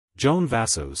Joan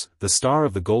Vassos, the star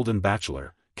of The Golden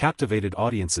Bachelor, captivated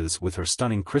audiences with her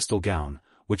stunning crystal gown,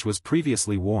 which was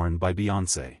previously worn by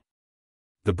Beyoncé.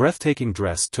 The breathtaking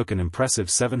dress took an impressive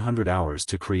 700 hours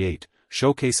to create,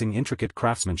 showcasing intricate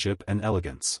craftsmanship and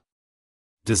elegance.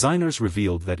 Designers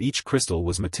revealed that each crystal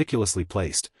was meticulously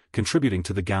placed, contributing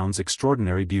to the gown's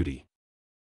extraordinary beauty.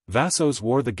 Vassos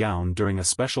wore the gown during a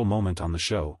special moment on the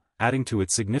show, adding to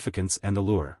its significance and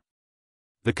allure.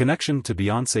 The connection to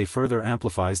Beyoncé further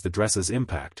amplifies the dress's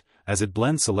impact, as it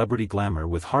blends celebrity glamour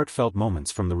with heartfelt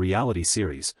moments from the reality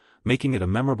series, making it a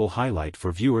memorable highlight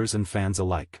for viewers and fans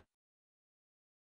alike.